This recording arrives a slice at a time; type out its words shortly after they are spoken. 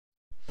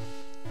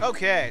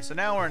Okay, so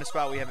now we're in a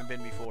spot we haven't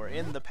been before.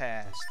 In the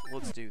past.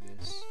 Let's do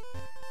this.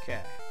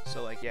 Okay,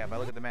 so like, yeah, if I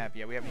look at the map,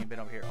 yeah, we haven't even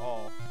been over here.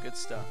 All good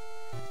stuff.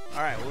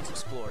 Alright, well, let's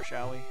explore,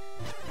 shall we?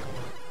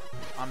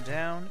 I'm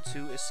down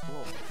to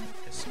explore.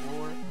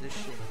 Explore this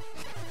shit.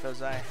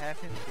 Because I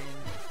haven't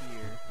been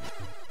here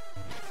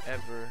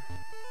ever.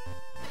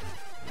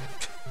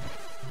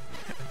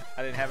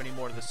 I didn't have any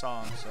more of the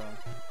song, so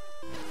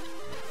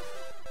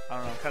I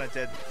don't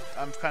know.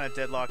 I'm kind of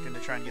deadlocked into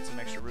trying to get some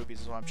extra rupees,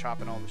 so I'm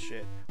chopping all the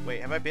shit.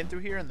 Wait, have I been through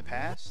here in the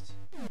past?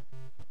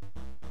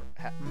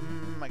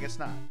 I guess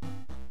not.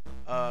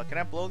 Can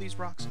I blow these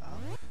rocks up?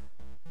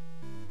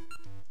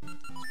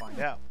 Let's find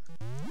out.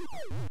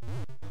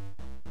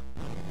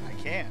 I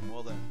can.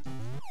 Well then,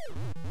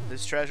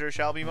 this treasure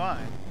shall be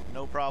mine.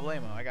 No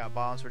problemo. I got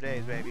bombs for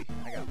days, baby.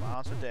 I got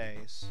bombs for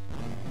days.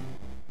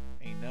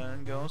 Ain't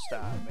nothing gonna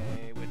stop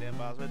me with them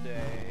bombs for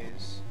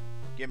days.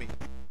 Gimme.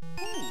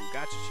 Ooh,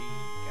 gotcha,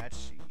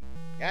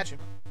 gotcha.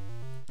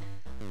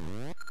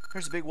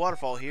 There's a big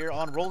waterfall here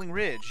on Rolling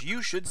Ridge.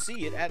 You should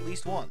see it at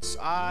least once.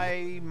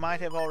 I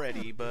might have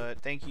already,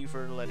 but thank you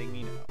for letting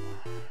me know.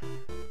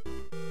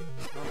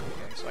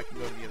 Okay, so I can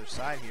go to the other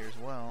side here as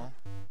well.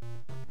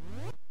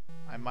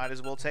 I might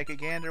as well take a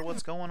gander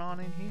what's going on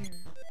in here.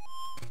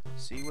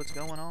 See what's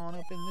going on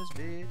up in this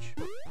bitch.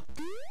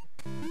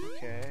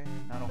 Okay,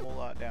 not a whole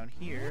lot down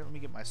here. Let me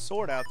get my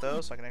sword out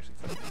though, so I can actually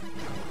fight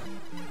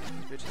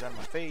these bitches out of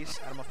my face,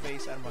 out of my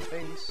face, out of my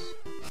face.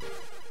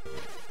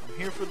 I'm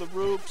here for the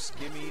ropes.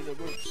 Give me the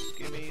ropes.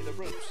 Give me the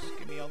ropes.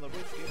 Give me all the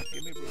ropes.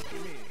 Give me ropes.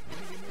 Give me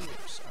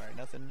ropes. Alright,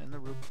 nothing in the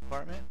rope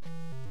compartment.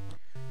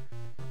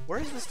 Where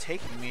is this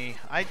taking me?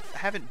 I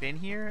haven't been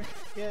here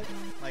yet.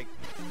 Like,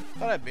 I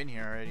thought I'd been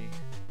here already.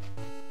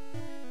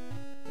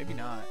 Maybe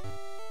not.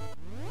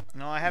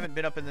 No, I haven't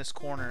been up in this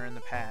corner in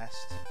the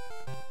past.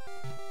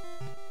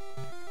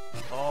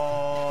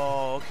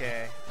 Oh,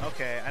 okay.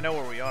 Okay, I know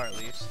where we are at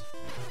least.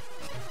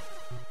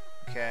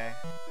 Okay.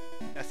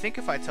 I think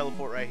if I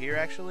teleport right here,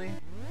 actually.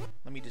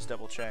 Let me just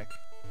double check.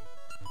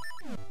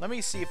 Let me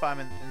see if I'm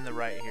in the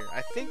right here.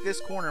 I think this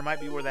corner might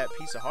be where that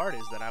piece of heart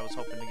is that I was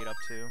hoping to get up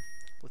to.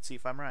 Let's see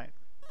if I'm right.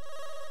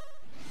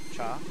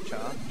 Chop,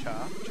 chop,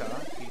 chop,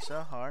 chop. Piece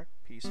of heart,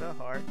 piece of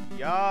heart.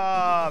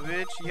 Yeah,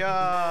 bitch,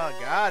 yeah.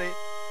 Got it.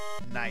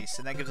 Nice.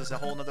 And that gives us a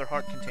whole nother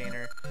heart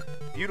container.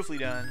 Beautifully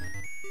done.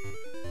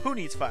 Who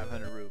needs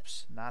 500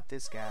 rupees? Not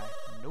this guy.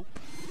 Nope.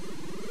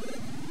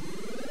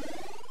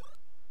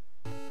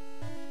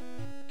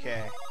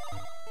 Okay.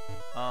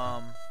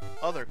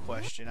 Other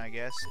question, I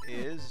guess,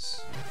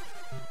 is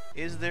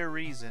there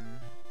reason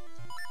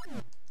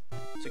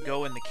to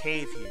go in the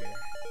cave here?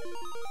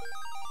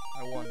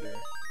 I wonder.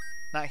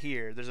 Not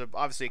here. There's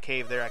obviously a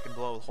cave there. I can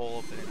blow a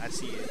hole open it. I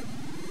see it.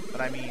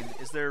 But I mean,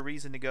 is there a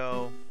reason to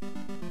go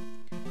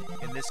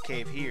in this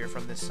cave here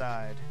from this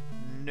side?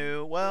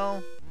 No.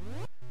 Well,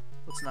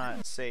 let's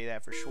not say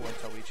that for sure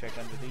until we check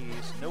under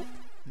these. Nope.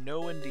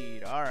 No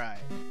indeed. Alright.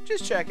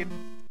 Just checking.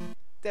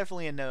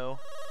 Definitely a no.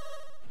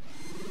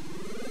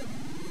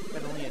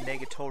 Definitely a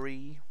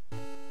negatory.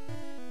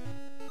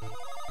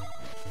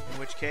 In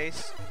which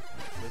case,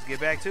 let's get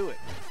back to it.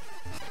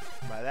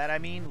 By that I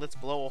mean, let's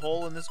blow a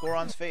hole in this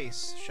Goron's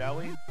face, shall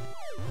we?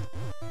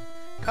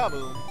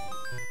 Kaboom!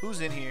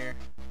 Who's in here?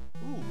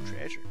 Ooh,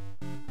 treasure.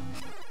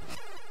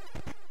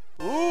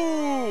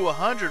 Ooh,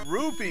 100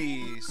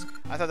 rupees!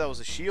 I thought that was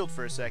a shield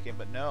for a second,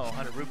 but no,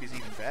 100 rupees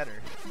even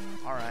better.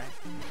 Alright.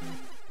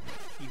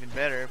 Even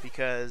better,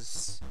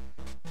 because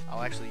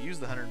I'll actually use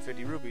the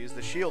 150 rupees.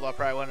 The shield I'll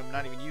probably wind up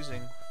not even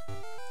using.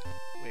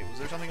 Wait, was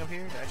there something up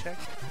here? Did I check?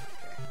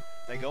 Okay.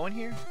 Did I go in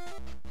here?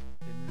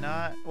 Did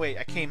not. Wait,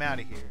 I came out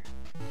of here.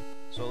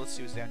 So let's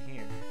see what's down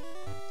here.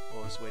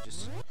 Oh, this way,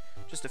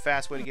 just a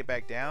fast way to get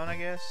back down, I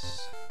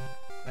guess.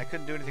 And I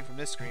couldn't do anything from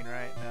this screen,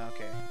 right? No,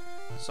 okay.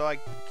 So I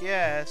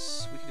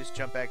guess we can just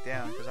jump back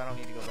down because I don't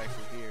need to go back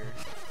through here,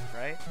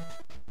 right?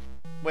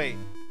 Wait.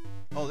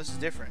 Oh, this is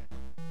different.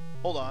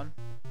 Hold on.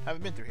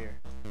 Haven't been through here.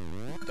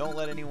 Don't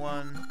let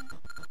anyone...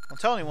 Don't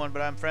tell anyone,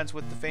 but I'm friends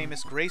with the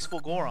famous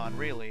Graceful Goron,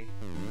 really.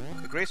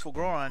 The Graceful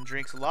Goron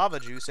drinks lava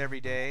juice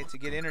every day to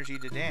get energy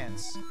to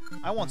dance.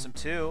 I want some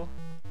too.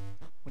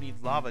 We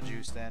need lava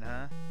juice then,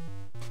 huh?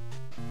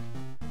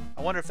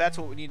 I wonder if that's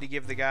what we need to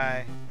give the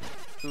guy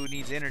who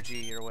needs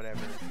energy or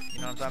whatever. You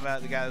know what I'm talking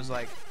about? The guy who's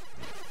like,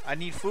 I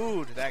need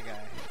food. That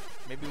guy.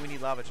 Maybe we need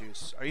lava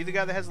juice. Are you the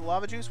guy that has the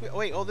lava juice? Oh,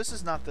 wait. Oh, this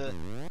is not the...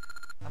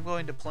 I'm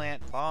going to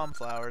plant bomb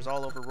flowers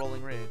all over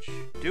Rolling Ridge.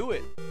 Do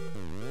it!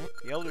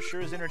 The elder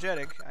sure is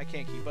energetic. I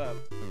can't keep up.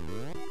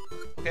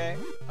 Okay.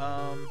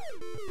 I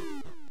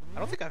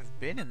don't think I've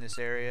been in this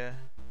area.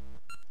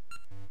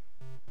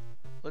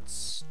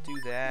 Let's do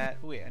that.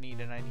 Oh, wait, I need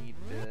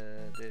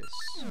this.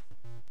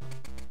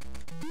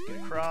 Get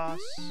across.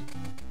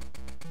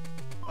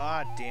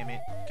 Ah, damn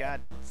it.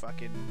 God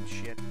fucking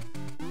shit.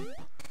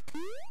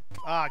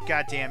 Ah,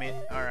 god damn it.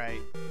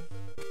 Alright.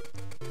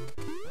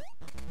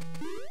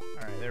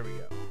 Alright, there we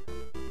go.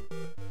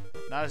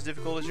 Not as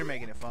difficult as you're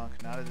making it, Funk.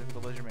 Not as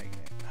difficult as you're making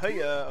it.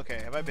 Hey,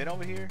 okay, have I been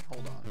over here?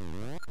 Hold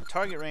on. The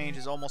target range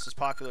is almost as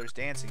popular as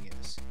dancing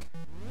is.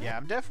 Yeah,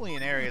 I'm definitely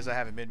in areas I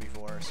haven't been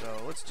before, so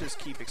let's just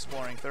keep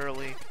exploring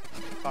thoroughly.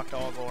 Talk to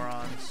all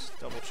Gorons,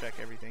 double check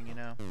everything, you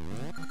know.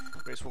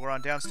 Graceful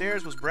Goron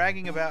downstairs was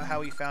bragging about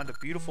how he found a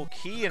beautiful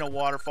key in a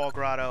waterfall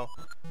grotto.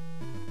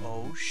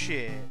 Oh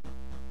shit.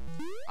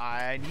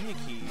 I need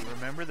a key.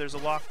 Remember, there's a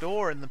locked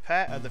door in the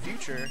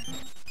future.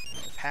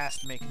 The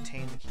past may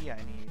contain the key I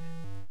need.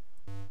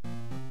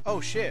 Oh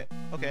shit.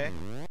 Okay.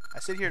 I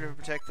sit here to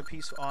protect the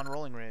peace on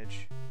Rolling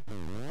Ridge.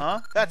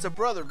 Huh? That's a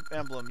brother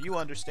emblem. You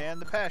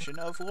understand the passion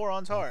of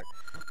Goron's heart.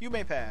 You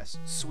may pass.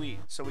 Sweet.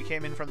 So we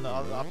came in from the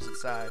opposite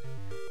side.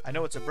 I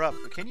know it's abrupt,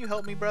 but can you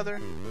help me, brother?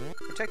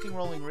 Protecting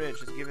Rolling Ridge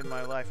has given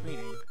my life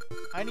meaning.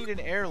 I need an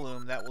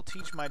heirloom that will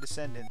teach my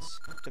descendants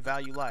to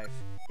value life.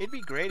 It'd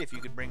be great if you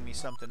could bring me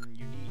something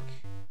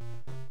unique.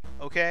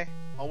 Okay?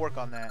 I'll work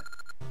on that.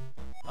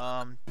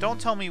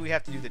 Don't tell me we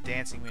have to do the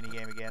dancing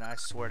minigame again, I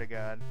swear to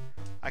God.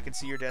 I can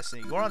see your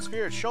destiny. Goron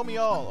spirits, show me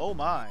all! Oh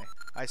my!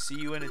 I see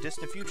you in a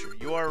distant future.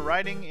 You are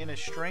riding in a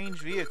strange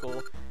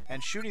vehicle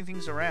and shooting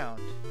things around.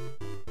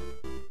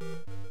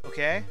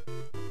 Okay?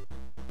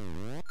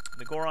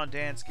 The Goron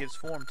dance gives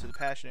form to the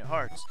passionate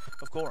hearts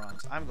of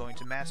Gorons. I'm going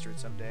to master it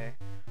someday.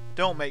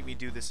 Don't make me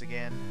do this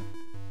again.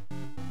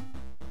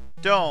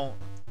 Don't!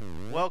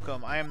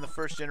 Welcome, I am the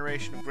first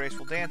generation of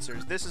graceful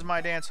dancers. This is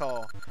my dance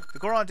hall. The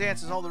Goron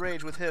dance is all the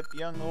rage with hip,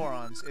 young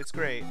Gorons. It's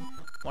great.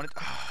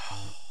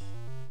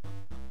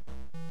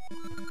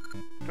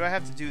 Do I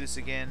have to do this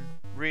again?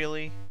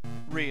 Really?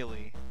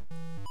 Really?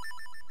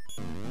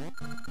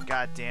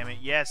 God damn it.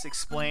 Yes,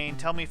 explain.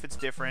 Tell me if it's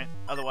different.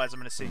 Otherwise, I'm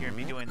going to sit here and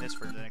be doing this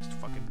for the next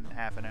fucking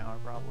half an hour,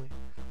 probably.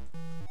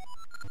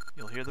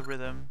 You'll hear the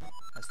rhythm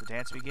as the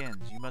dance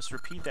begins. You must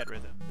repeat that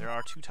rhythm. There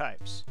are 2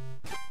 types.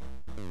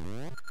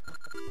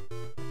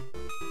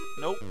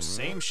 Nope,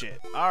 same shit.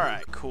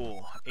 Alright,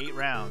 cool. 8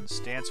 rounds.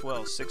 Dance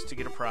well. 6 to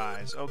get a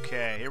prize.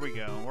 Okay, here we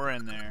go. We're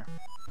in there.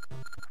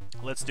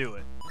 Let's do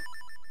it.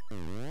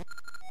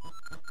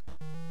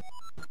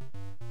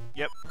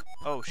 Yep.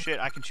 Oh shit,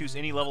 I can choose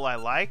any level I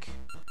like?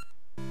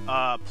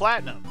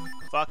 Platinum.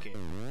 Fuck it.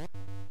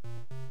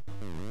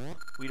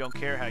 We don't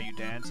care how you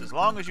dance, as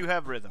long as you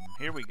have rhythm.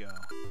 Here we go.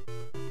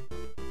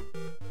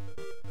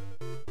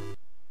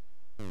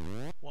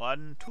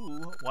 1,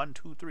 2, 1,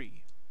 2,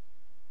 3.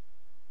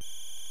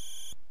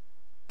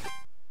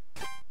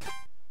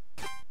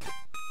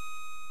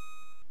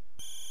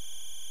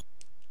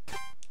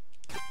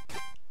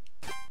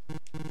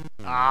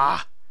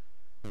 Ah!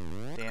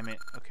 Damn it.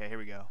 Okay, here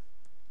we go.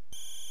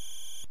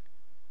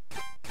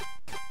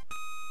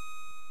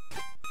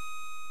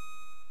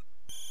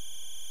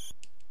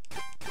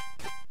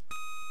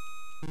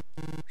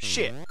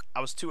 Shit!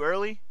 I was too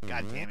early?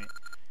 God damn it.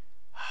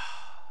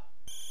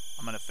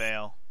 I'm gonna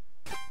fail.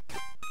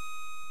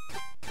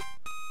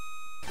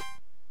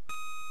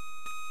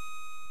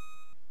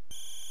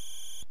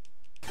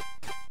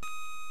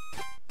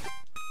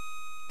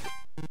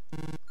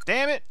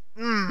 Damn it!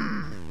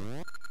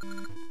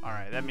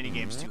 Alright, that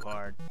minigame's too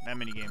hard. That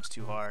minigame's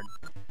too hard.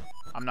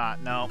 I'm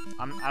not. No,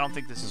 I don't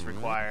think this is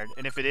required.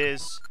 And if it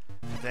is,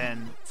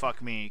 then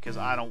fuck me, because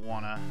I don't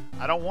wanna.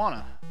 I don't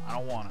wanna.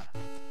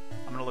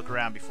 I'm gonna look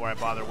around before I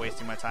bother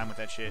wasting my time with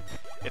that shit.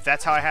 If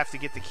that's how I have to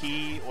get the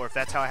key, or if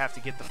that's how I have to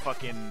get the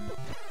fucking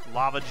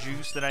lava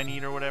juice that I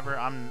need or whatever,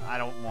 I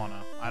don't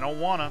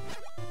wanna.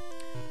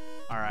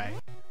 Alright.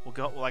 We'll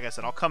go, like I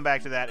said, I'll come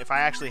back to that. If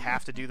I actually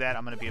have to do that,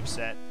 I'm gonna be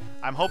upset.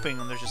 I'm hoping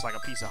there's just like a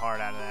piece of heart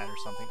out of that or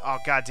something. Oh,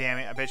 god damn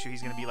it. I bet you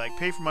he's gonna be like,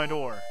 pay for my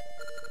door.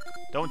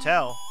 Don't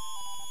tell.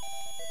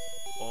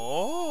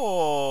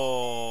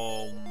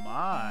 Oh,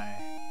 my.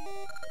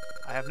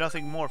 I have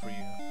nothing more for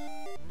you.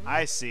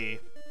 I see.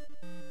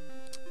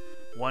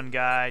 One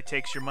guy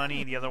takes your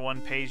money, the other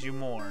one pays you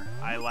more.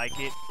 I like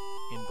it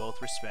in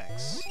both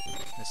respects.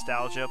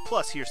 Nostalgia,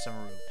 plus here's some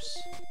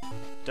roops.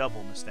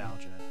 Double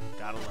nostalgia.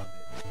 Gotta love it.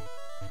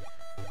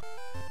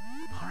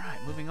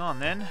 Alright, moving on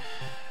then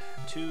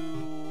to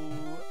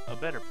a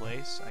better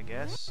place, I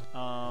guess.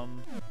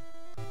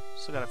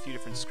 Still got a few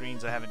different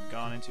screens I haven't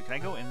gone into. Can I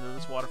go into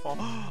this waterfall?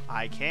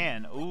 I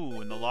can. Ooh,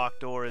 and the locked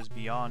door is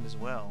beyond as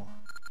well.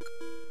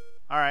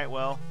 Alright,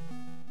 well,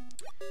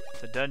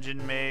 the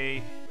dungeon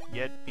may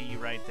yet be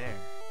right there.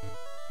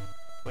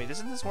 Wait,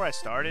 isn't this where I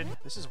started?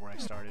 This is where I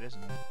started,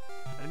 isn't it?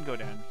 I didn't go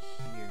down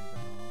here,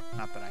 though.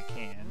 Not that I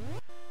can.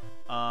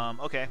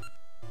 Okay.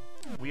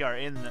 We are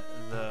in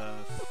the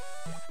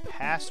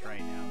past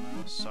right now,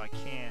 though, so I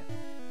can't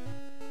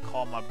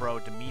call my bro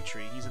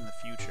Dimitri. He's in the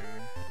future.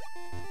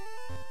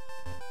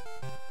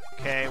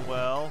 Okay,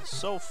 well,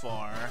 so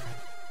far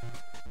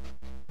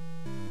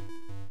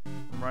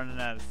I'm running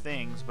out of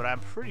things, but I'm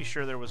pretty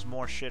sure there was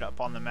more shit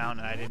up on the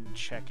mountain I didn't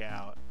check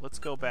out. Let's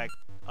go back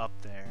up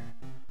there.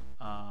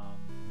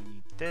 We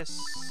need this,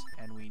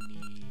 and we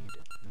need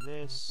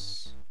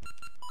this.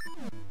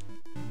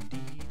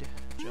 Indeed.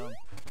 Jump.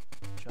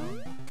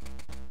 Jump.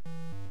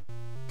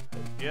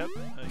 Yep.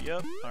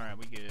 Yep. Alright,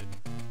 we good.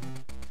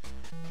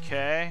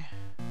 Okay.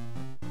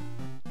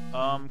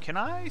 Can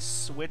I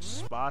switch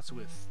spots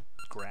with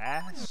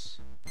grass?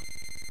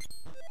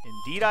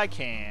 Indeed I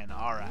can.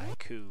 Alright,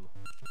 cool.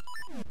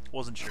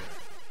 Wasn't sure.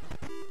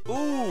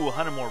 Ooh,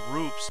 100 more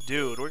roops.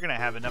 Dude, we're gonna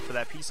have enough of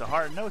that piece of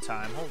heart in no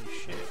time. Holy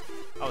shit.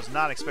 I was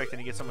not expecting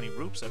to get so many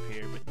roops up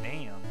here, but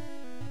damn.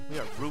 We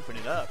are rooping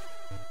it up.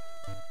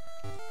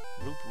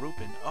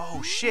 Rooping.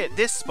 Oh shit,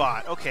 this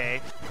spot.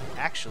 Okay.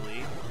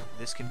 Actually,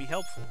 this can be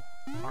helpful.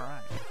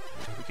 Alright.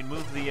 We can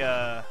move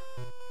the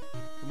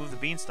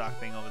beanstalk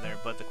thing over there,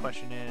 but the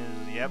question is,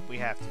 yep, we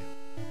have to.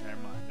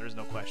 Never mind. There's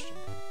no question.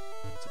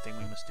 It's a thing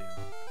we must do.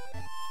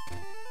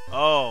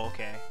 Oh,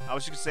 okay. I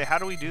was just gonna say, how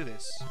do we do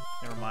this?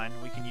 Never mind.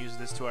 We can use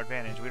this to our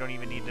advantage. We don't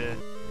even need to...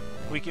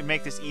 We can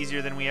make this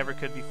easier than we ever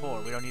could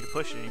before. We don't need to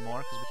push it anymore,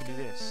 because we can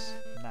do this.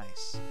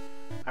 Nice.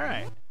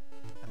 Alright.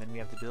 And then we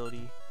have the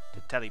ability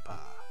to teleport.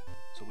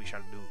 So we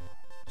shall do.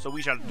 So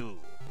we shall do.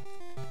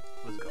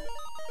 Let's go.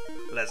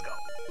 Let's go.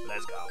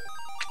 Let's go.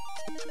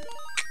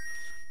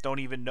 Don't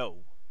even know.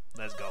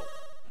 Let's go.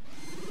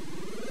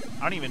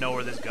 I don't even know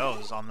where this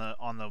goes on the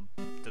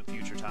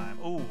future time.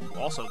 Ooh,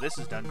 also this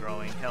is done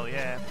growing. Hell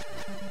yeah.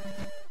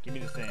 Give me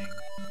the thing.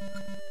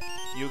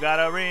 You got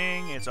a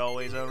ring, it's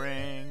always a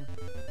ring.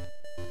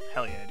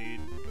 Hell yeah,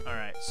 dude.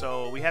 Alright,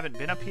 so we haven't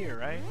been up here,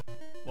 right?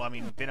 Well, I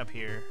mean, we've been up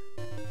here.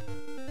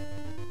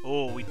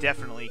 Oh, we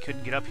definitely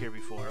couldn't get up here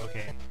before.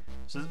 Okay.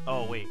 So,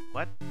 oh, wait,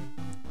 what?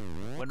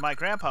 When my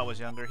grandpa was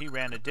younger, he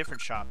ran a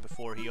different shop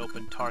before he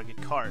opened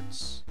Target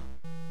Carts.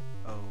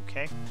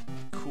 Okay,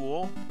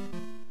 cool.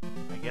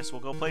 I guess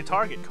we'll go play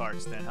Target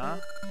Carts then, huh?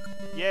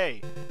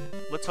 Yay!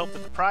 Let's hope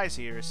that the prize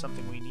here is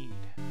something we need.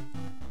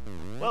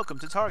 Welcome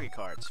to Target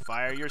Carts.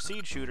 Fire your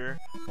seed shooter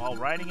while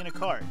riding in a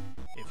cart.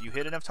 If you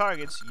hit enough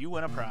targets, you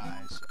win a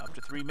prize. Up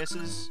to 3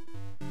 misses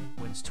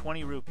wins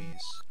 20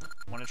 rupees.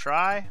 Want to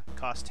try?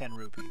 Costs 10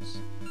 rupees.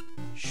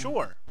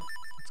 Sure.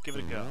 Let's give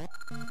it a go.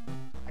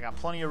 I got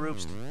plenty of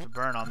roops to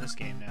burn on this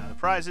game now. The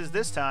prize is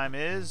this time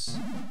is...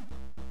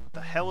 What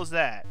the hell is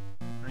that?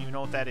 I don't even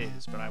know what that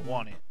is, but I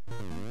want it.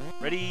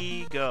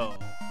 Ready, go.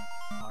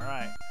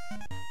 Alright.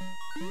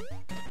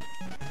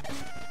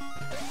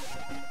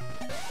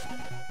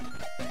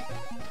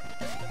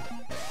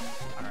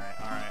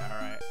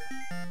 Alright.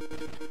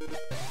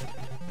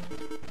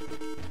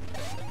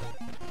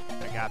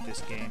 I got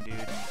this game, dude.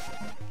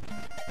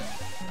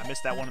 I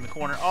missed that one in the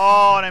corner.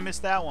 Oh, and I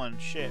missed that one.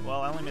 Shit.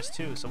 Well, I only missed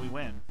 2, so we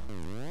win.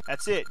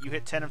 That's it. You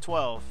hit 10 of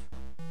 12.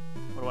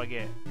 What do I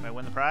get? Do I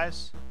win the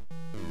prize?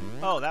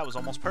 Oh, that was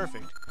almost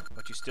perfect.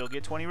 But you still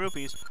get 20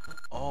 rupees.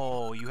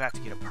 Oh, you have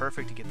to get a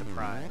perfect to get the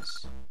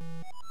prize.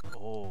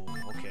 Oh,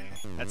 okay.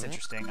 That's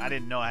interesting. I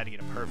didn't know I had to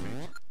get a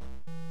perfect.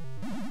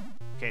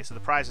 Okay, so the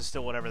prize is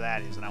still whatever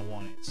that is, and I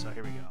want it. So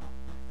here we go.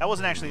 That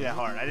wasn't actually that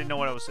hard. I didn't know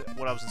what I was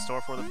in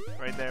store for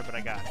right there, but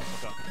I got it.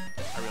 Look up.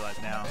 I realize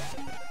now.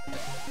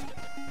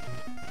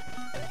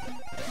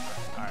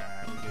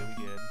 Alright, we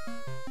good.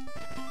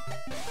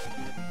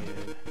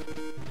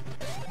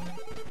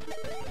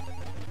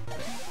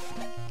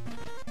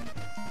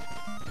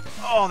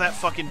 Oh, that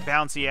fucking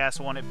bouncy ass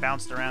one. It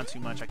bounced around too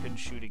much. I couldn't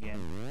shoot again.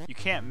 You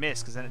can't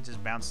miss because then it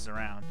just bounces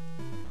around.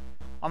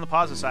 On the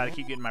positive side, I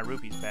keep getting my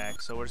rupees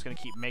back, so we're just going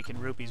to keep making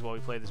rupees while we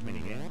play this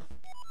minigame.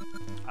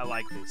 I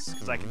like this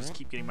because I can just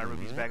keep getting my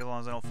rupees back as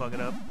long as I don't fuck it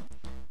up.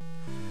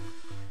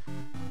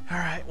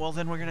 Alright, well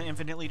then we're going to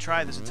infinitely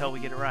try this until we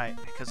get it right,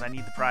 because I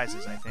need the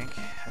prizes, I think.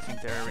 I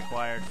think they're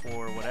required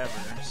for whatever,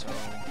 so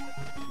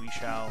we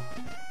shall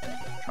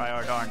try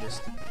our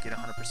darndest to get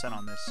 100%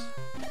 on this.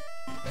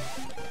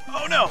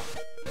 Oh no!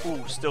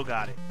 Ooh, still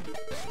got it.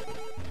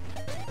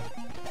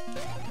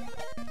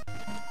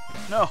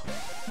 No!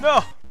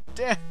 No!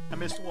 Damn! I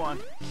missed one.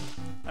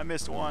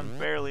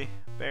 Barely.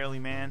 Barely,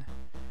 man.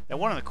 That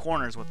one in the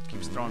corner is what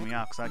keeps throwing me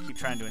off, because I keep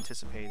trying to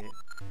anticipate it.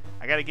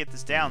 I gotta get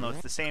this down, though.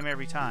 It's the same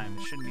every time.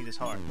 It shouldn't be this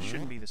hard. It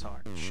shouldn't be this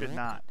hard. It should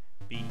not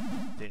be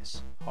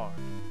this hard.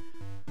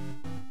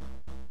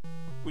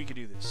 We could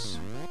do this.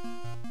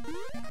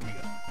 Here we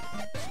go.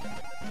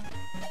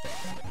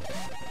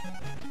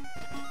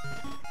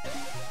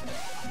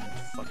 I'm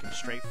in fucking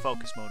straight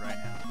focus mode right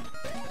now.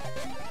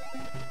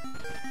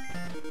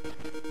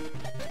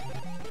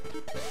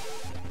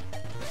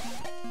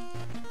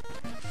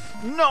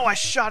 No, I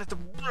shot at the...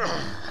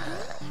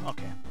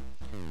 Okay.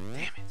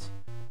 Damn it.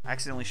 I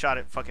accidentally shot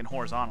it fucking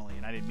horizontally,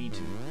 and I didn't mean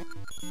to.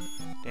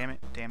 Damn it.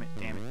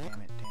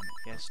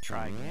 Yes,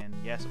 try again.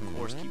 Yes, of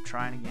course, keep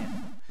trying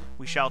again.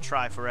 We shall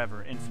try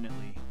forever,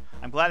 infinitely.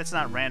 I'm glad it's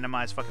not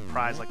randomized fucking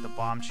prize like the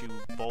Bomb Chew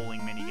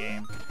bowling minigame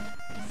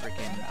in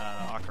freaking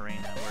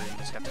Ocarina, where you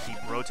just have to keep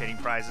rotating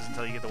prizes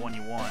until you get the one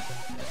you want.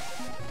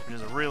 It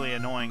is a really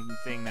annoying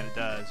thing that it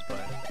does,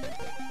 but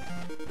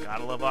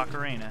gotta love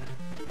Ocarina.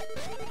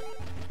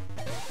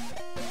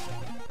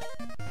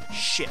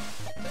 Shit.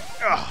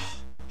 Ugh.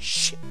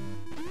 Shit.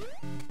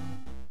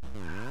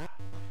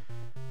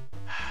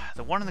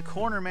 The one in the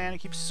corner, man, it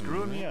keeps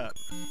screwing me up.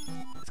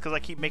 It's because I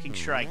keep making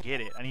sure I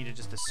get it. I need to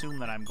just assume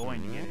that I'm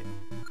going to get it.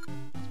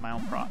 It's my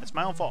own It's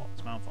my own fault.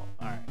 It's my own fault.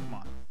 Alright, come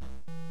on.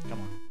 Come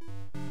on.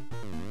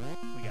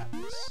 We got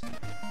this.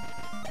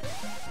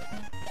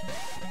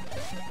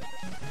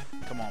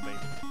 Come on, baby.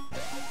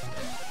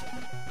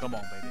 Come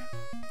on, baby.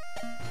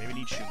 Baby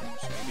needs shoes.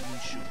 Baby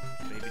needs shoes.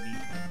 Baby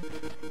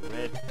needs...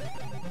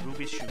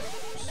 Ruby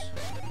shoes.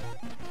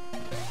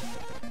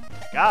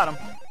 Got him.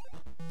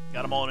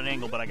 Got him all at an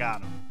angle, but I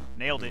got him.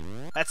 Nailed it.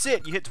 That's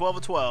it. You hit 12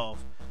 of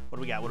 12. What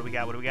do we got? What do we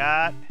got? What do we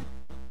got?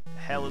 The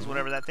hell is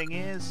whatever that thing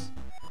is?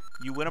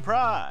 You win a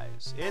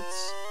prize.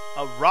 It's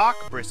a rock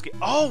brisket.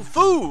 Oh,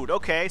 food!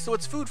 Okay, so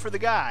it's food for the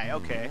guy.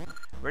 Okay.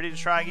 Ready to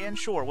try again?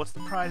 Sure. What's the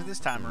prize this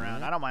time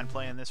around? I don't mind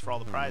playing this for all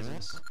the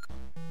prizes.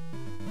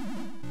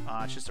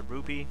 It's just a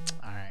rupee.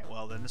 Alright,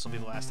 well then this will be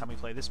the last time we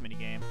play this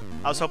minigame.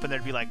 I was hoping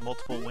there'd be like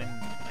multiple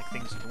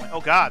things you can win.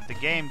 Oh god, the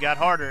game got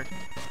harder.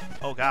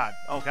 Oh god,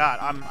 oh god,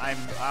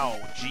 oh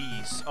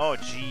jeez. Oh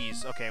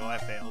jeez. Okay, well I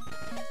failed.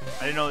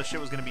 I didn't know this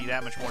shit was gonna be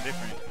that much more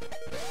different.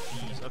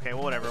 Jeez. Okay,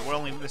 well whatever. We're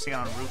only missing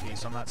out on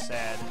rupees, so I'm not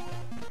sad.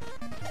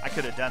 I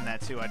could have done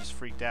that too, I just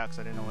freaked out because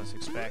I didn't know what to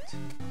expect.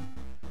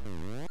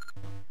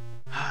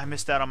 I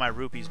missed out on my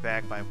rupees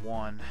back by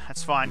 1.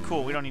 That's fine,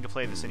 cool, we don't need to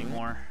play this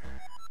anymore.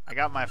 I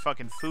got my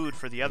fucking food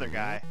for the other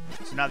guy,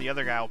 so now the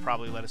other guy will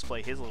probably let us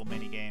play his little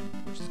mini game,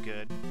 which is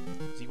good.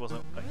 He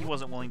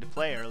wasn't willing to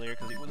play earlier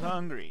because he was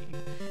hungry.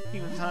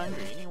 He was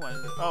hungry, and he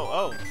wanted to.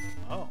 Oh.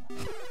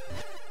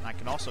 And I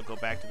can also go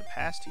back to the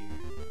past here.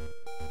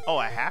 Oh,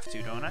 I have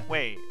to, don't I?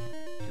 Wait,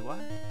 do I?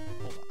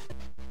 Hold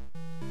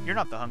on. You're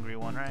not the hungry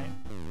one, right?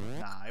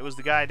 Nah, it was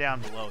the guy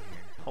down below here.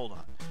 Hold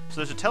on. So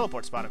there's a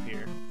teleport spot up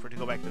here for it to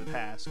go back to the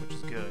past, which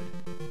is good.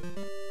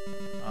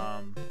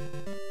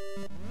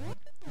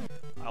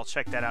 I'll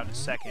check that out in a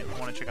second. I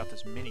want to check out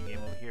this mini game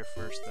over here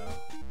first, though.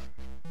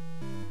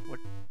 What?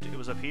 It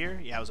was up here?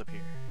 Yeah, it was up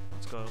here.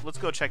 Let's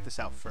go check this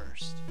out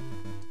first.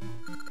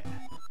 Yeah.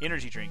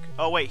 Energy drink.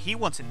 Oh wait, he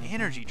wants an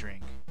energy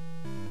drink.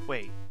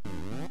 Wait.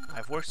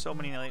 I've worked so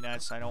many late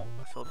nights, I feel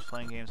like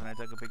playing games, and I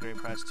dug a big great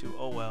prize too.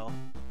 Oh well.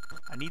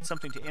 I need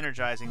something to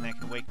energizing that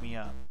can wake me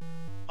up.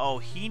 Oh,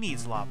 he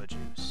needs lava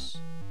juice.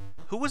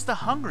 Who was the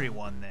hungry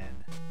one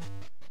then?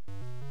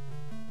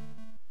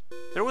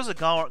 There was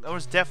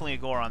definitely a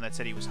Goron that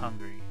said he was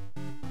hungry.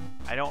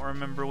 I don't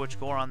remember which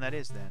Goron that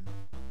is then.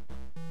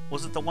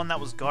 Was it the one that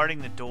was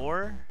guarding the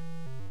door?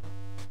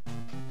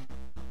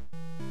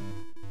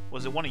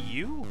 Was it one of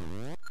you?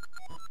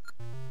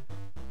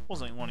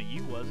 Wasn't one of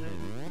you, was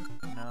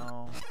it?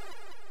 No.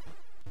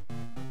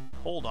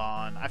 Hold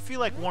on. I feel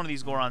like one of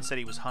these Gorons said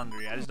he was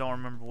hungry. I just don't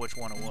remember which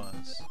one it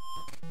was.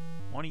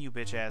 One of you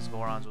bitch-ass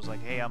Gorons was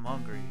like, hey, I'm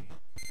hungry.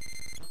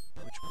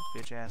 Which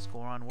bitch-ass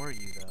Goron were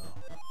you, though?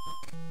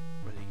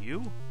 Was it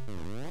you?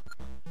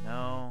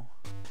 No.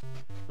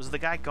 Was it the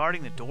guy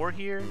guarding the door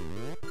here?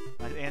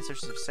 My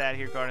ancestors have sat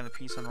here guarding the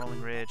peace on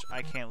Rolling Ridge.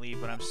 I can't leave,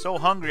 but I'm so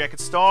hungry I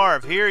could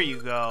starve. Here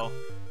you go.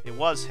 It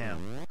was him.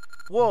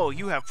 Whoa,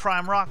 you have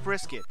prime rock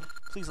brisket.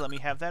 Please let me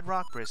have that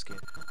rock brisket.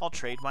 I'll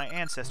trade my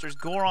ancestors'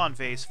 Goron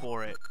vase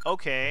for it.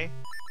 Okay.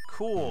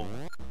 Cool.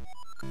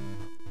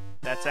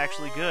 That's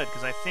actually good,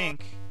 because I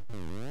think...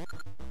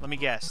 Let me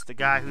guess. The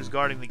guy who's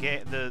guarding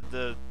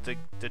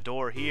the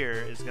door here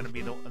is going to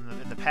be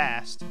in the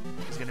past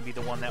is going to be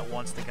the one that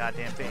wants the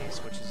goddamn vase,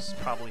 which is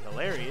probably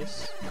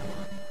hilarious.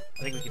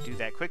 I think we could do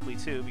that quickly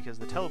too because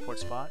the teleport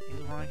spot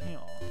is right here.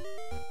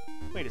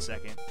 Wait a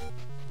second.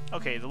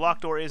 Okay, the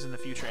locked door is in the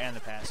future and the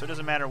past, so it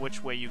doesn't matter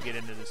which way you get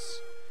into this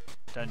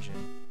dungeon.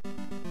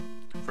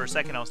 For a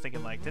second, I was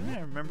thinking like, didn't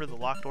I remember the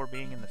locked door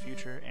being in the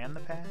future and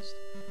the past?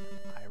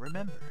 I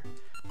remember,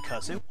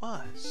 because it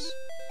was.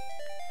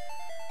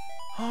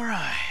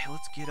 Alright,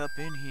 let's get up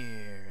in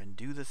here and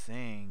do the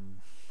thing.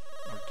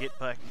 Or get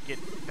back there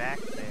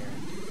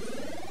and do the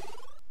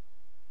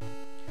thing.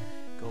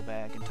 Go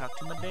back and talk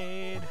to my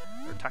dad.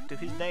 Or talk to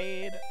his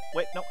dad.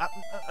 Wait, no, I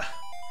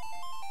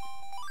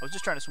was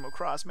just trying to swim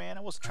across, man.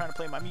 I wasn't trying to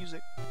play my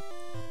music.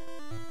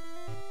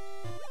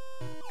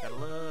 Gotta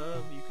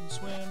love, you can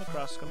swim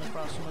across, come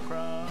across, swim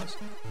across.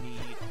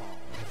 Need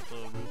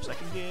all the roots I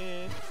can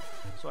get.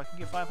 So I can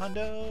get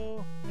 500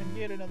 and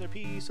get another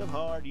piece of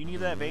heart. Do you need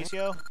that vase,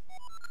 yo?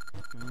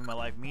 Giving me my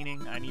life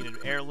meaning. I need an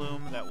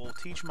heirloom that will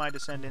teach my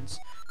descendants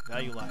to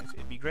value life.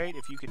 It'd be great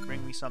if you could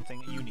bring me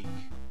something unique.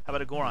 How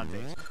about a Goron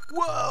vase?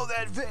 Whoa,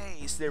 that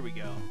vase! There we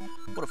go.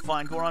 What a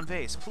fine Goron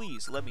vase.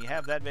 Please, let me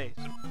have that vase.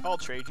 I'll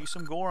trade you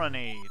some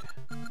Goronade.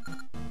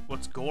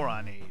 What's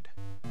Goronade?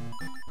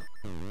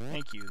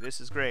 Thank you. This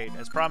is great.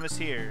 As promised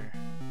here,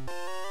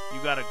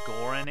 you got a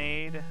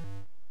Goronade?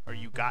 Or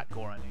you got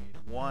Goronade.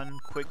 One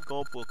quick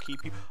gulp will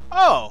keep you...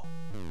 Oh!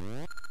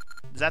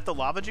 Is that the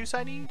lava juice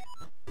I need?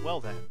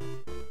 Well then.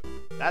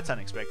 That's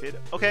unexpected.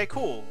 Okay,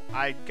 cool.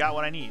 I got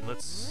what I need.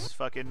 Let's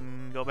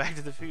fucking go back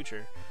to the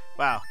future.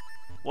 Wow.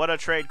 What a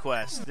trade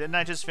quest. Didn't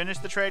I just finish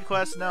the trade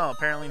quest? No,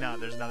 apparently not.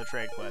 There's another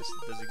trade quest.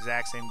 It does the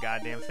exact same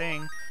goddamn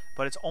thing,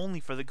 but it's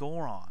only for the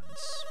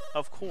Gorons.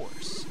 Of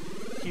course.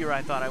 Here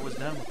I thought I was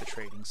done with the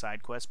trading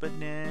side quest, but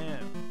no.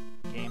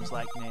 Games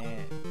like no.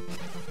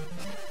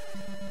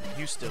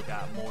 You still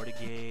got more to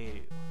go.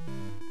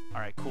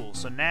 Alright, cool.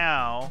 So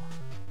now...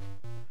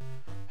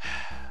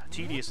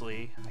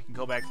 tediously, I can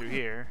go back through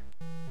here.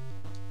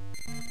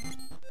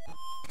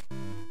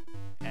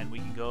 And we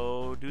can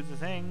go do the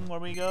thing where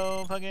we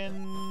go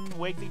fucking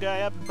wake the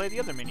guy up and play the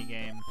other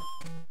minigame.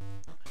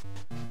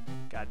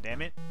 God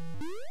damn it.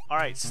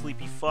 Alright,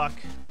 sleepy fuck.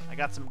 I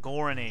got some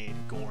Goronade.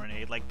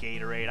 Goronade, like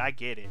Gatorade. I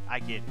get it. I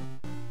get it.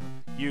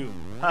 You.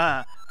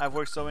 Haha. I've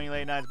worked so many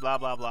late nights, blah,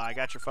 blah, blah. I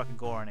got your fucking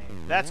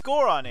Goronade. That's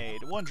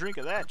Goronade. One drink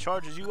of that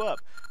charges you up.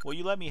 Will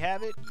you let me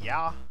have it?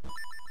 Yeah.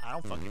 I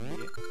don't fucking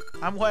need it.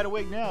 I'm wide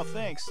awake now,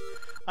 thanks.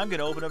 I'm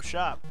gonna open up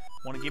shop.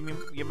 Want to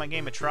give my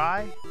game a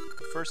try?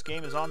 The first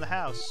game is on the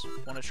house.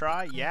 Want to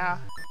try? Yeah.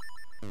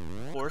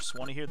 Of course.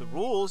 Want to hear the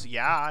rules?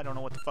 Yeah. I don't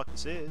know what the fuck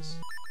this is.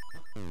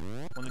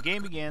 When the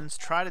game begins,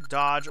 try to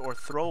dodge or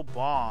throw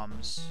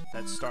bombs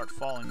that start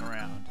falling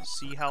around.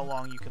 See how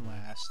long you can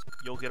last.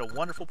 You'll get a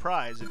wonderful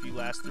prize if you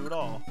last through it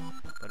all.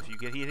 But if you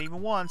get hit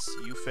even once,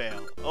 you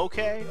fail.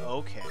 Okay,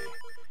 okay.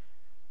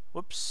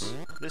 Whoops.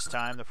 This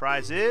time the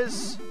prize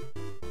is...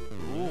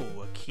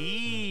 Ooh, a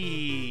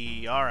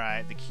key.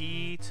 Alright, the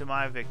key to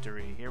my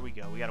victory. Here we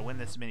go. We gotta win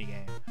this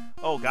minigame.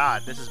 Oh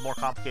god, this is more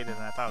complicated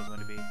than I thought it was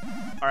going to be.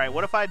 Alright,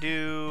 what if I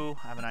do...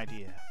 I have an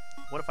idea.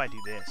 What if I do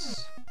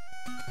this?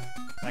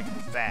 I can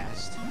move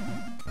fast.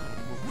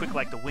 Move quick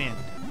like the wind.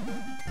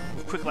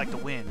 Move quick like the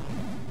wind.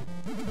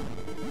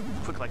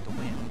 Move quick like the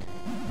wind.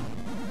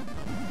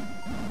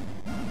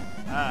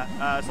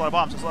 It's a lot of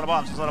bombs, it's a lot of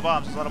bombs, it's a lot of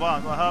bombs, it's a lot of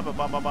bombs.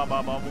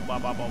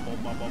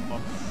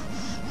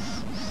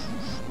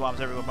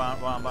 Bombs everywhere,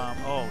 bomb.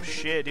 Oh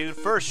shit, dude.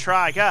 First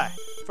try guy.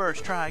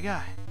 First try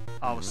guy.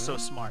 Oh, it was so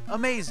smart.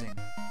 Amazing.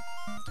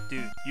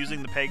 Dude,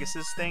 using the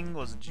Pegasus thing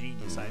was a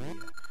genius idea.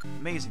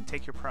 Amazing,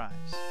 take your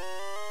prize.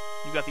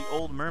 You got the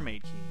old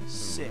mermaid key.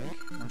 Sick.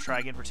 Want to try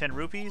again for 10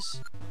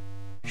 rupees?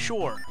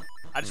 Sure.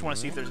 I just want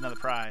to see if there's another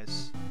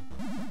prize.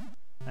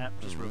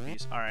 Just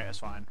rupees. Alright, that's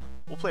fine.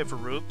 We'll play for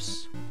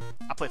roops.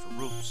 I'll play for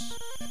roops.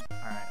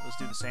 Alright, let's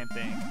do the same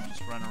thing.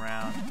 Just run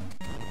around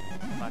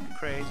like a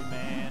crazy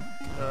man.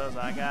 Cause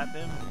I got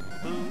them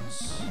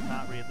boots.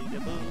 Not really the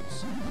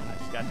boots. I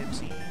just got them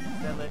seeds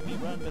that let me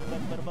run.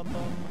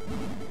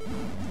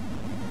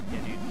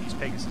 Yeah, dude, these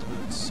Pegasus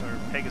boots, or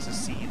Pegasus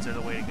seeds are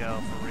the way to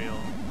go, for real.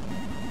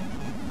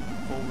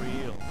 For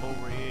real, for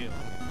real.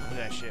 Look at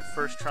that shit.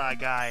 First try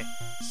guy,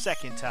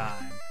 second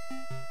time.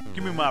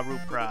 Give me my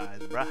root prize,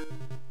 bruh.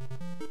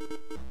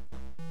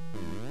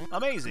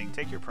 Amazing,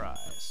 take your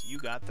prize. You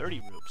got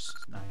 30 roops.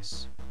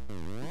 Nice.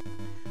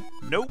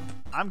 Nope,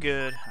 I'm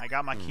good. I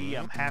got my key,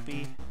 I'm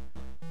happy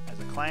as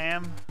a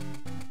clam.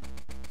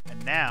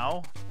 And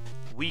now,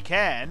 we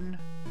can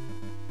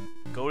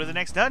go to the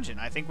next dungeon.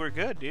 I think we're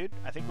good, dude.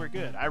 I think we're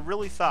good. I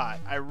really thought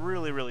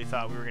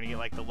we were gonna get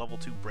like the level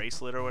 2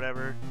 bracelet or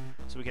whatever,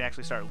 so we can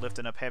actually start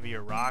lifting up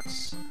heavier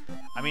rocks.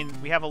 I mean,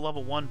 we have a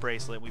level 1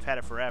 bracelet. We've had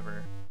it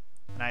forever.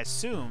 And I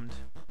assumed,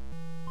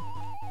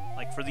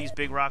 like for these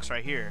big rocks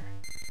right here,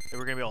 that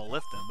we're gonna be able to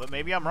lift them. But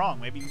maybe I'm wrong.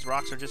 Maybe these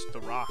rocks are just the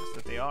rocks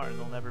that they are and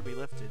they'll never be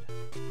lifted.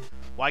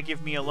 Why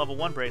give me a level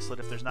 1 bracelet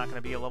if there's not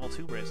gonna be a level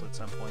 2 bracelet at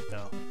some point,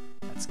 though?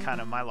 That's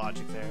kind of my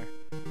logic there.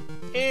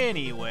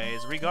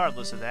 Anyways,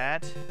 regardless of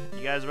that,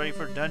 you guys ready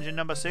for dungeon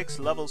number 6,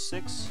 level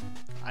 6?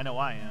 I know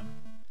I am.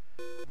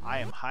 I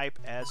am hype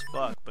as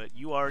fuck, but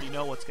you already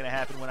know what's gonna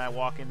happen when I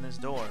walk in this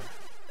door.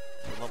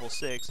 For level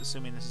 6,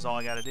 assuming this is all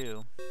I gotta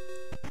do.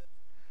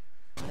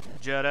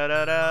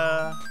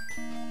 Ja-da-da-da!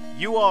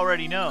 You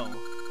already know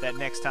that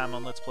next time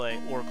on Let's Play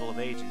Oracle of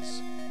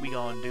Ages, we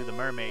gonna do the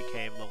Mermaid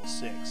Cave level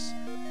 6.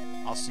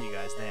 I'll see you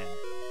guys then.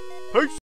 Peace!